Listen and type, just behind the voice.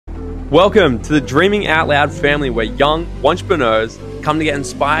Welcome to the Dreaming Out Loud family, where young entrepreneurs come to get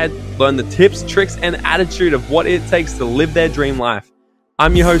inspired, learn the tips, tricks, and attitude of what it takes to live their dream life.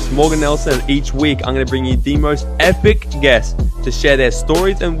 I'm your host, Morgan Nelson, and each week I'm going to bring you the most epic guests to share their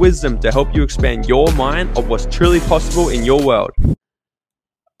stories and wisdom to help you expand your mind of what's truly possible in your world. All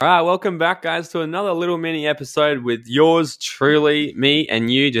right, welcome back, guys, to another little mini episode with yours truly, me and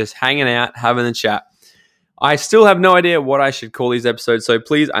you just hanging out, having a chat. I still have no idea what I should call these episodes, so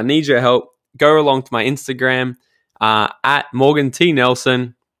please, I need your help. Go along to my Instagram, at Morgan T.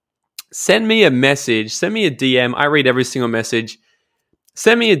 Nelson. Send me a message, send me a DM. I read every single message.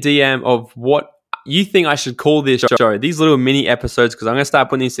 Send me a DM of what you think I should call this show, these little mini episodes, because I'm going to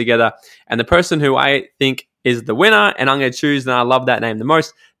start putting these together. And the person who I think is the winner, and I'm going to choose, and I love that name the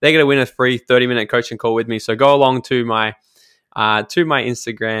most, they're going to win a free 30-minute coaching call with me. So go along to my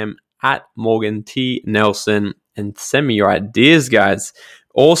Instagram, at Morgan T. Nelson, and send me your ideas, guys.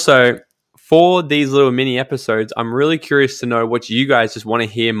 Also, for these little mini episodes, I'm really curious to know what you guys just want to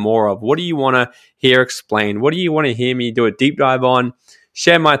hear more of. What do you want to hear explained? What do you want to hear me do a deep dive on?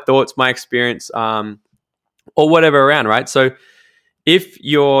 Share my thoughts, my experience, or whatever around, right? So if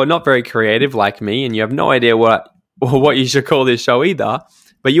you're not very creative like me and you have no idea what you should call this show either,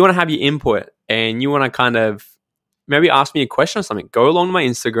 but you want to have your input and you want to kind of maybe ask me a question or something, go along to my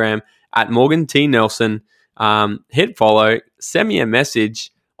Instagram at Morgan T. Nelson, hit follow, send me a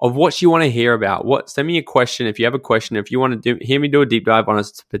message of what you want to hear about. Send me a question if you have a question, if you want to hear me do a deep dive on a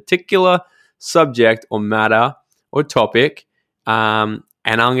particular subject or matter or topic, and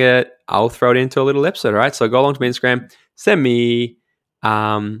I'll throw it into a little episode, all right? So go along to my Instagram, send me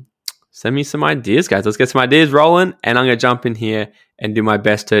some ideas, guys. Let's get some ideas rolling, and I'm going to jump in here and do my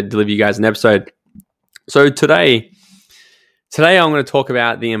best to deliver you guys an episode. So today I'm going to talk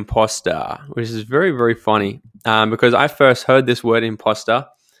about the imposter, which is very, very funny because I first heard this word imposter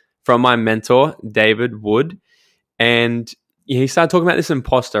from my mentor, David Wood. And he started talking about this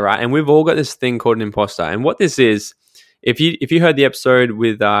imposter, right? And we've all got this thing called an imposter. And what this is, if you heard the episode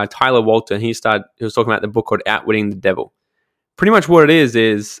with Tyler Walton, he was talking about the book called Outwitting the Devil. Pretty much what it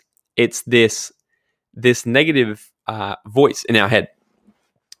is it's this negative voice in our head.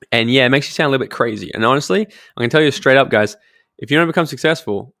 And yeah, it makes you sound a little bit crazy. And honestly, I'm going to tell you straight up, guys, if you want to become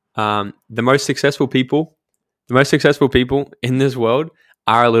successful, the most successful people in this world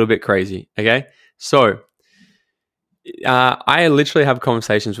are a little bit crazy, okay? So I literally have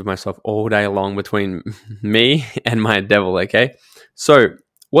conversations with myself all day long between me and my devil, okay? So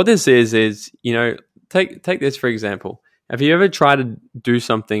what this is, you know, take this for example. Have you ever tried to do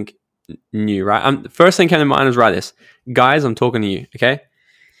something new, right? The first thing came to mind was write this. Guys, I'm talking to you, okay?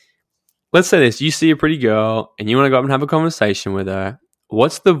 Let's say this, you see a pretty girl and you want to go up and have a conversation with her.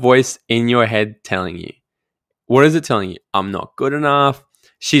 What's the voice in your head telling you? What is it telling you? I'm not good enough.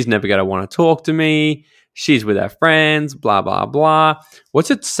 She's never going to want to talk to me. She's with her friends, blah, blah, blah.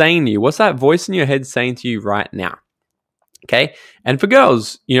 What's it saying to you? What's that voice in your head saying to you right now? Okay. And for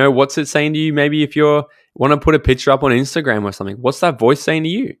girls, you know, what's it saying to you? Maybe if you want to put a picture up on Instagram or something, what's that voice saying to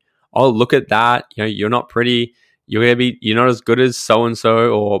you? Oh, look at that. You know, you're not pretty. You're not as good as so-and-so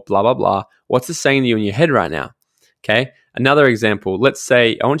or blah, blah, blah. What's it saying to you in your head right now? Okay. Another example, let's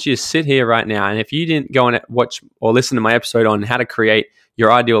say I want you to sit here right now. And if you didn't go and watch or listen to my episode on how to create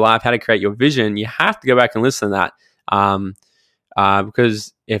your ideal life, how to create your vision, you have to go back and listen to that.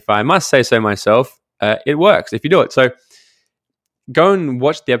 Because if I must say so myself, it works if you do it. So go and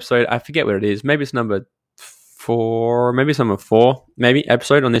watch the episode. I forget what it is. Maybe it's number 4, maybe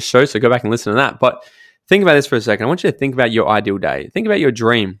episode on this show. So go back and listen to that. But think about this for a second. I want you to think about your ideal day. Think about your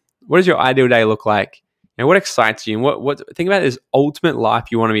dream. What does your ideal day look like? And what excites you? And what think about this ultimate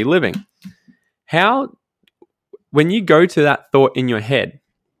life you want to be living. When you go to that thought in your head,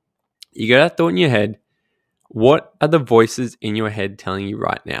 what are the voices in your head telling you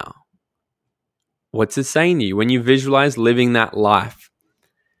right now? What's it saying to you when you visualize living that life?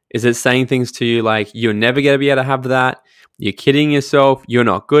 Is it saying things to you like, you're never going to be able to have that? You're kidding yourself. You're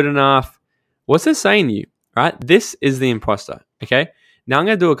not good enough. What's it saying to you, right? This is the imposter, okay? Now I'm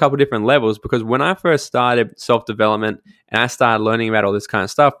going to do a couple different levels because when I first started self-development and I started learning about all this kind of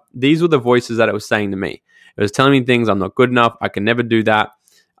stuff, these were the voices that it was saying to me. It was telling me things, I'm not good enough, I can never do that.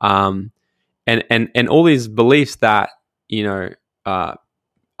 And all these beliefs that, you know,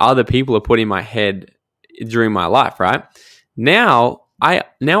 other people are putting in my head during my life, right? Now I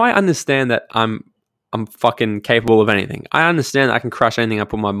understand that I'm fucking capable of anything. I understand that I can crush anything I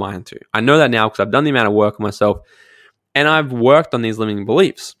put my mind to. I know that now because I've done the amount of work on myself and I've worked on these limiting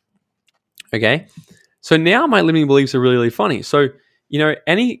beliefs. Okay? So now my limiting beliefs are really, really funny. So, you know,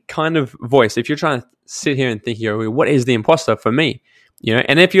 any kind of voice, if you're trying to sit here and think, what is the imposter for me?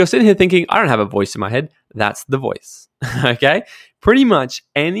 And if you're sitting here thinking, I don't have a voice in my head, that's the voice. Okay? Pretty much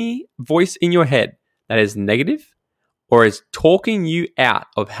any voice in your head that is negative or is talking you out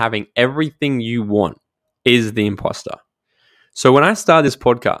of having everything you want is the imposter. So when I started this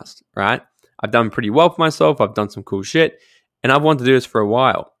podcast, right, I've done pretty well for myself. I've done some cool shit, and I've wanted to do this for a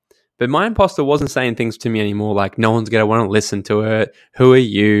while. But my imposter wasn't saying things to me anymore like, no one's going to want to listen to it. Who are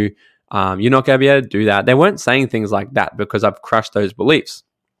you? You're not going to be able to do that. They weren't saying things like that because I've crushed those beliefs.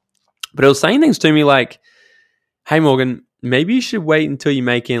 But it was saying things to me like, hey, Morgan, maybe you should wait until you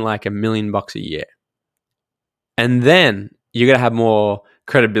make in like $1 million a year. And then you're going to have more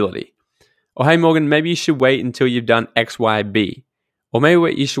credibility. Or, hey, Morgan, maybe you should wait until you've done X, Y, B. Or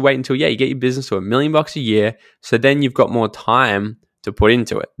maybe you should wait until, you get your business to $1 million a year. So then you've got more time to put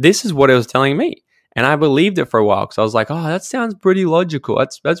into it. This is what it was telling me. And I believed it for a while because I was like, oh, that sounds pretty logical.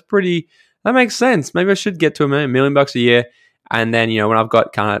 That makes sense. Maybe I should get to $1 million a year. And then, when I've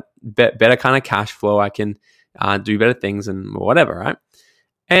got kind of better kind of cash flow, I can do better things and whatever, right?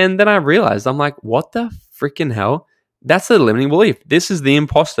 And then I realized, I'm like, what the freaking hell? That's the limiting belief. This is the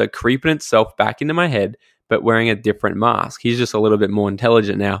imposter creeping itself back into my head, but wearing a different mask. He's just a little bit more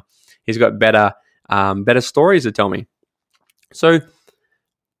intelligent now. He's got better stories to tell me. So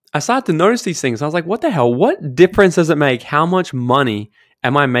I started to notice these things. I was like, what the hell? What difference does it make? How much money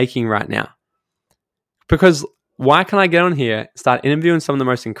am I making right now? Because why can't I get on here, start interviewing some of the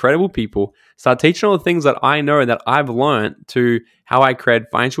most incredible people, start teaching all the things that I know that I've learned to how I create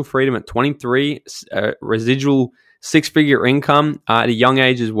financial freedom at 23, residual 6-figure income at a young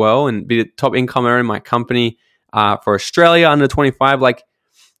age as well, and be the top income earner in my company for Australia under 25. Like,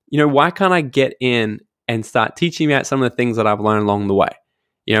 why can't I get in and start teaching me out some of the things that I've learned along the way?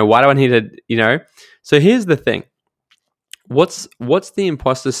 Why do I need to, So here's the thing. What's the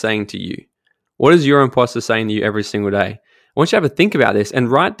imposter saying to you? What is your imposter saying to you every single day? I want you to have a think about this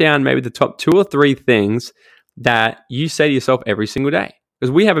and write down maybe the top 2 or 3 things that you say to yourself every single day. Because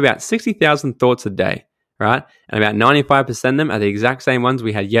we have about 60,000 thoughts a day, right? And about 95% of them are the exact same ones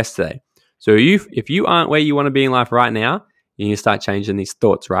we had yesterday. So if you aren't where you want to be in life right now, you need to start changing these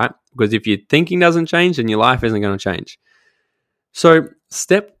thoughts, right? Because if your thinking doesn't change, then your life isn't going to change. So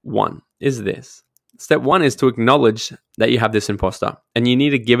step 1 is this. Step 1 is to acknowledge that you have this imposter and you need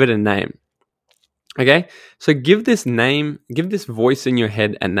to give it a name. Okay, so give this voice in your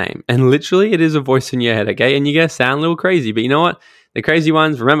head a name. And literally, it is a voice in your head, okay? And you're going to sound a little crazy, but you know what? The crazy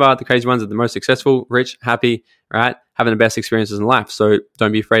ones are the most successful, rich, happy, right? Having the best experiences in life. So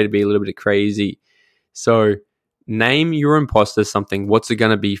don't be afraid to be a little bit crazy. So name your imposter something. What's it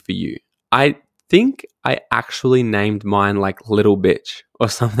going to be for you? I think I actually named mine like little bitch or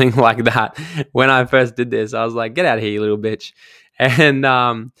something like that. When I first did this, I was like, get out of here, you little bitch. And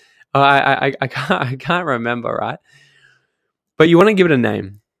I can't remember, right? But you want to give it a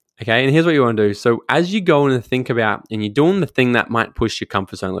name, okay? And here's what you want to do. So as you go and think about, and you're doing the thing that might push your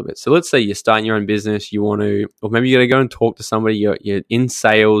comfort zone a little bit. So let's say you're starting your own business, you want to, or maybe you're going to go and talk to somebody, you're in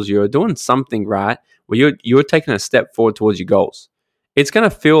sales, you're doing something, right? Where you're taking a step forward towards your goals. It's going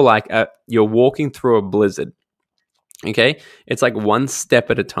to feel like you're walking through a blizzard, okay? It's like one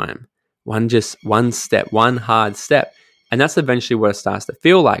step at a time, one step, one hard step. And that's eventually what it starts to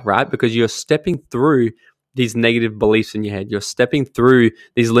feel like, right? Because you're stepping through these negative beliefs in your head. You're stepping through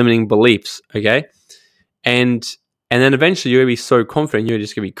these limiting beliefs, okay? And then eventually you're going to be so confident, you're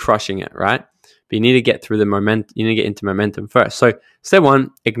just going to be crushing it, right? But you need to get through the momentum. You need to get into momentum first. So step 1,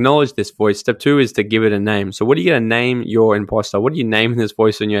 acknowledge this voice. Step 2 is to give it a name. So what are you going to name your imposter? What are you naming this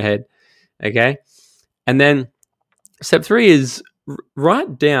voice in your head, okay? And then step 3 is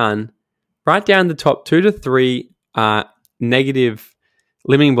write down the top 2 to 3 negative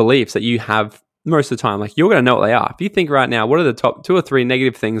limiting beliefs that you have most of the time. Like, you're going to know what they are. If you think right now, what are the top 2 or 3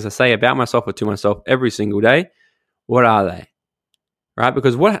 negative things I say about myself or to myself every single day? What are they? Right?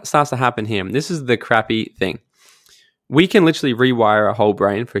 Because what starts to happen here, this is the crappy thing. We can literally rewire our whole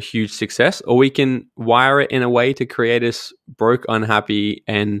brain for huge success, or we can wire it in a way to create us broke, unhappy,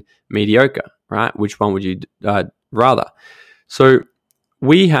 and mediocre, right? Which one would you rather? So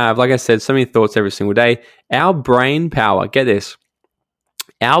we have, like I said, so many thoughts every single day. Our brain power, get this,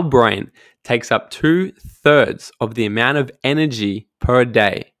 our brain takes up 2/3 of the amount of energy per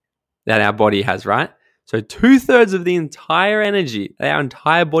day that our body has, right? So 2/3 of the entire energy that our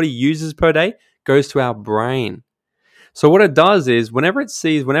entire body uses per day goes to our brain. So what it does is whenever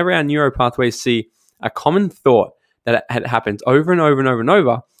our neural pathways see a common thought that happens over and over and over and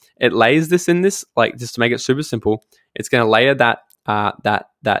over, it lays this in this, like, just to make it super simple, it's going to layer that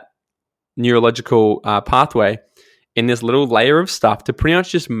neurological pathway in this little layer of stuff to pretty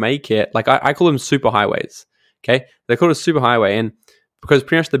much just make it, like, I call them super highways, okay? They're called a super highway. And Because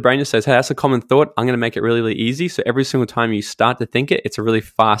pretty much the brain just says, hey, that's a common thought. I'm going to make it really, really easy. So every single time you start to think it, it's a really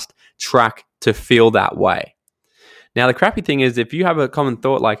fast track to feel that way. Now, the crappy thing is if you have a common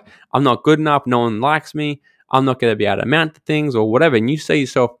thought like, I'm not good enough, no one likes me, I'm not going to be able to amount to things or whatever, and you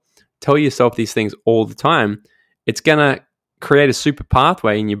tell yourself these things all the time, it's going to create a super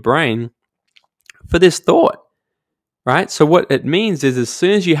pathway in your brain for this thought, right? So what it means is as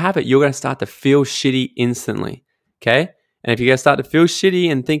soon as you have it, you're going to start to feel shitty instantly, okay? And if you're going to start to feel shitty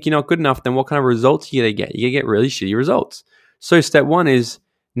and think you're not good enough, then what kind of results are you going to get? You're going to get really shitty results. So step one is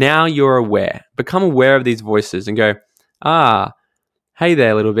now you're aware. Become aware of these voices and go, hey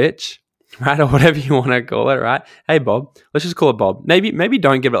there, little bitch, right? Or whatever you want to call it, right? Hey, Bob. Let's just call it Bob. Maybe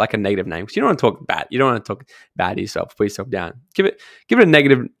don't give it like a negative name because you don't want to talk bad. You don't want to talk bad to yourself. Put yourself down. Give it a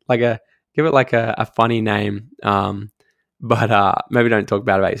negative, give it like a funny name. But maybe don't talk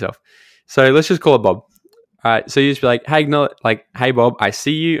bad about yourself. So let's just call it Bob. All right. So you just be like, hey, Bob, I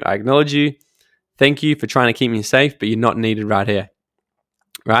see you. I acknowledge you. Thank you for trying to keep me safe, but you're not needed right here.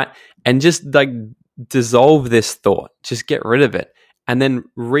 Right. And just like dissolve this thought. Just get rid of it. And then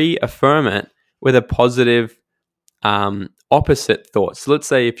reaffirm it with a positive opposite thought. So let's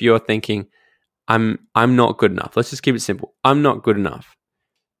say if you're thinking, I'm not good enough. Let's just keep it simple. I'm not good enough.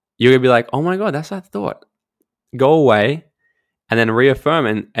 You're going to be like, oh my God, that's that thought. Go away and then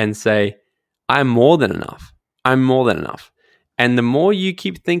reaffirm and say, I'm more than enough. I'm more than enough. And the more you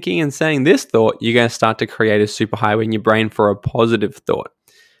keep thinking and saying this thought, you're going to start to create a superhighway in your brain for a positive thought.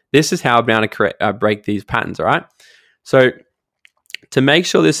 This is how I'm going to break these patterns, all right? So to make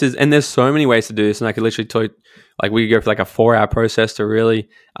sure this is, and there's so many ways to do this, and I could literally tell you, like we could go for like a 4-hour process to really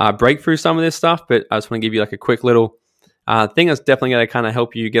break through some of this stuff, but I just want to give you like a quick little thing that's definitely going to kind of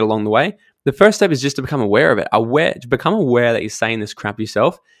help you get along the way. The first step is just to become aware of it, to become aware that you're saying this crap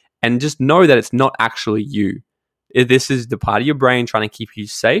yourself, and just know that it's not actually you. This is the part of your brain trying to keep you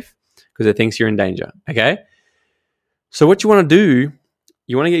safe because it thinks you're in danger, okay? So what you want to do,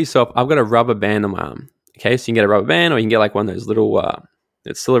 you want to get yourself, I've got a rubber band on my arm, okay? So you can get a rubber band or you can get like one of those little,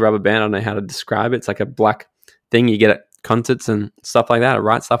 it's still a rubber band, I don't know how to describe it. It's like a black thing you get at concerts and stuff like that, or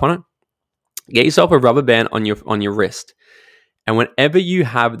write stuff on it. Get yourself a rubber band on your wrist. And whenever you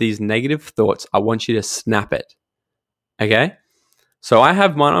have these negative thoughts, I want you to snap it, okay? So I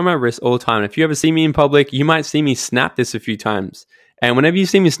have mine on my wrist all the time. If you ever see me in public, you might see me snap this a few times. And whenever you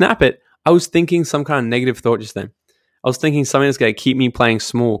see me snap it, I was thinking some kind of negative thought just then. I was thinking something that's going to keep me playing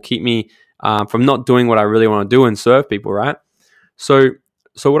small, keep me from not doing what I really want to do and serve people, right? So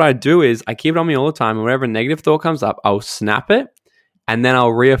what I do is I keep it on me all the time. And whenever a negative thought comes up, I'll snap it and then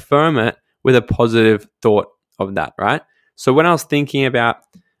I'll reaffirm it with a positive thought of that, right? So when I was thinking about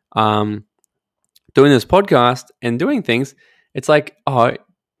doing this podcast and doing things, it's like,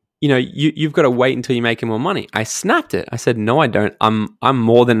 you've got to wait until you're making more money. I snapped it. I said, no, I don't. I'm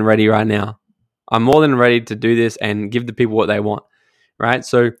more than ready right now. I'm more than ready to do this and give the people what they want, right?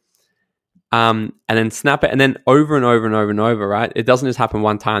 So, and then snap it, and then over and over and over and over, right? It doesn't just happen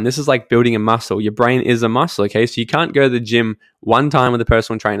one time. This is like building a muscle. Your brain is a muscle, okay? So you can't go to the gym one time with a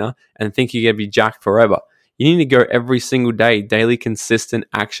personal trainer and think you're going to be jacked forever. You need to go every single day. Daily consistent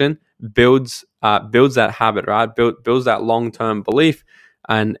action builds that habit, right? Builds that long-term belief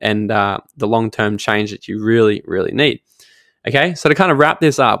and the long-term change that you really, really need. Okay, so to kind of wrap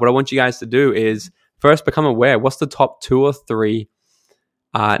this up, what I want you guys to do is first become aware. What's the top 2 or 3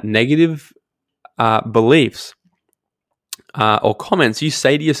 negative beliefs or comments you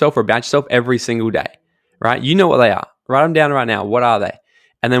say to yourself or about yourself every single day, right? You know what they are. Write them down right now. What are they?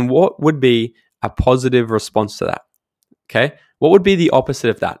 And then what would be a positive response to that? Okay, what would be the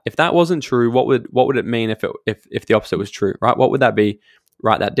opposite of that? If that wasn't true, what would it mean if the opposite was true, right? What would that be?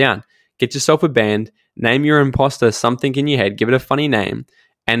 Write that down. Get yourself a band. Name your imposter something in your head. Give it a funny name.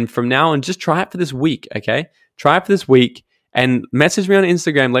 And from now on, just try it for this week, okay? Try it for this week and message me on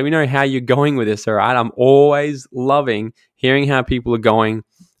Instagram. Let me know how you're going with this, all right? I'm always loving hearing how people are going,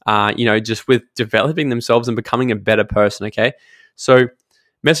 just with developing themselves and becoming a better person, okay? So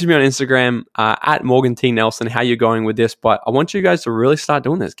message me on Instagram at Morgan T. Nelson, how you're going with this. But I want you guys to really start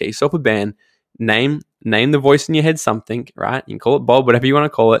doing this. Get yourself a band. Name the voice in your head something, right? You can call it Bob, whatever you want to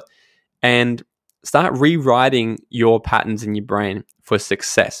call it. And start rewriting your patterns in your brain for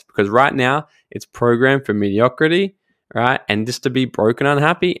success. Because right now, it's programmed for mediocrity, right? And just to be broken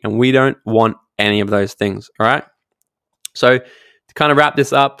unhappy. And we don't want any of those things, all right? So to kind of wrap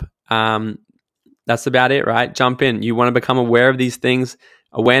this up, that's about it, right? Jump in. You want to become aware of these things.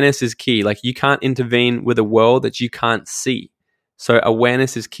 Awareness is key. Like you can't intervene with a world that you can't see. So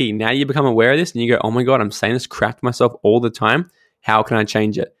awareness is key. Now you become aware of this and you go, oh my God, I'm saying this crap to myself all the time. How can I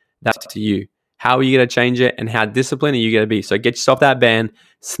change it? That's up to you. how are you going to change it, and how disciplined are you going to be? So get yourself that band,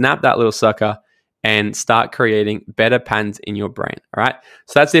 snap that little sucker, and start creating better patterns in your brain. All right.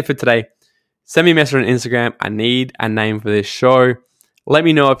 So that's it for today. Send me a message on Instagram. I need a name for this show. Let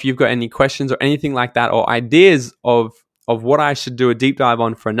me know if you've got any questions or anything like that, or ideas of what I should do a deep dive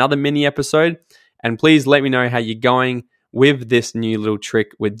on for another mini episode. And please let me know how you're going with this new little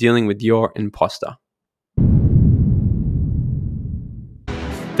trick with dealing with your imposter.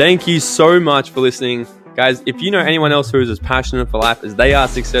 Thank you so much for listening. Guys, if you know anyone else who is as passionate for life as they are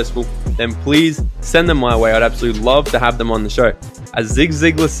successful, then please send them my way. I'd absolutely love to have them on the show. As Zig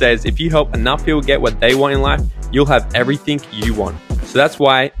Ziglar says, if you help enough people get what they want in life, you'll have everything you want. So that's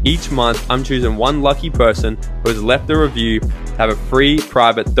why each month I'm choosing one lucky person who has left a review to have a free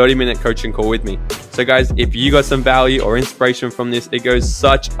private 30-minute coaching call with me. So guys, if you got some value or inspiration from this, it goes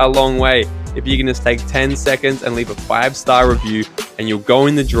such a long way. If you can just take 10 seconds and leave a 5-star review, and you'll go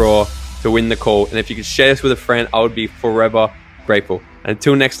in the draw to win the call. And if you could share this with a friend, I would be forever grateful. And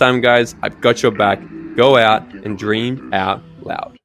until next time, guys, I've got your back. Go out and dream out loud.